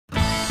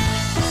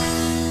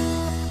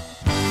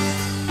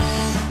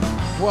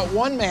What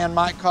one man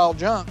might call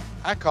junk,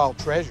 I call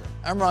treasure.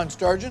 I'm Ron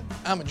Sturgeon.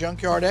 I'm a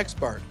junkyard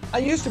expert. I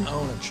used to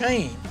own a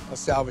chain of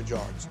salvage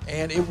yards,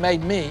 and it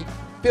made me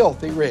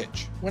filthy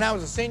rich. When I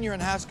was a senior in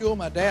high school,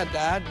 my dad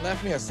died and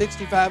left me a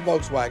 '65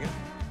 Volkswagen,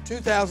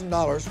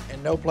 $2,000,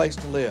 and no place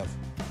to live.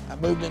 I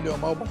moved into a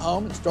mobile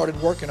home and started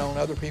working on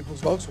other people's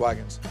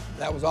Volkswagens.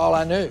 That was all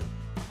I knew.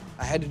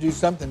 I had to do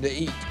something to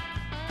eat.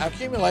 I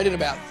accumulated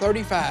about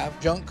 35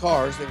 junk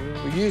cars that we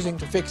were using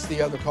to fix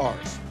the other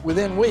cars.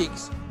 Within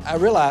weeks, I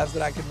realized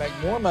that I could make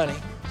more money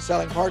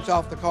selling parts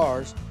off the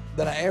cars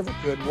than I ever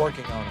could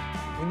working on them.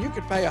 When you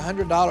could pay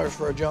 $100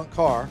 for a junk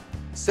car,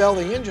 sell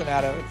the engine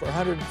out of it for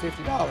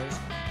 $150,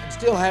 and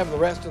still have the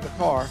rest of the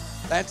car,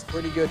 that's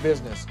pretty good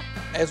business.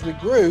 As we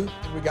grew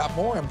and we got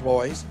more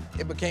employees,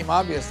 it became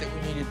obvious that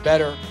we needed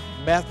better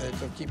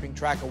methods of keeping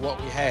track of what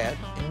we had.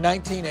 In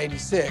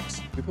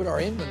 1986, we put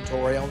our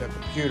inventory on the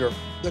computer.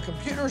 The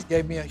computers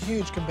gave me a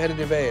huge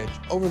competitive edge.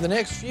 Over the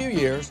next few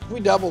years,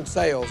 we doubled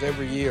sales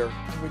every year,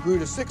 and we grew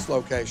to 6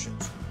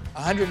 locations,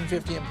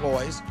 150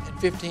 employees, and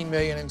 $15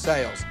 million in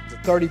sales. It's a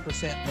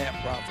 30% net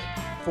profit.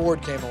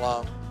 Ford came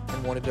along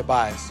and wanted to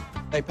buy us.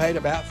 They paid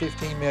about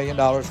 $15 million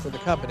for the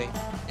company.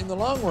 In the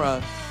long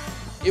run,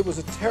 it was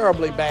a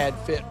terribly bad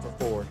fit for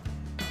Ford.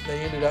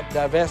 They ended up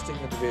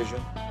divesting the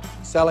division,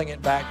 selling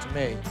it back to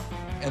me,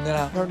 and then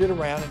I turned it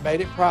around and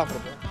made it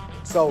profitable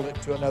and sold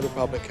it to another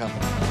public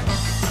company.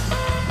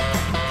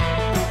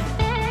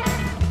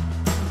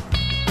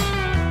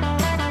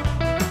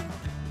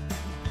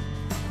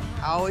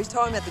 I always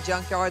told him that the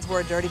junkyards were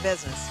a dirty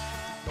business.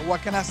 But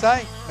what can I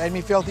say? Made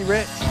me filthy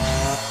rich.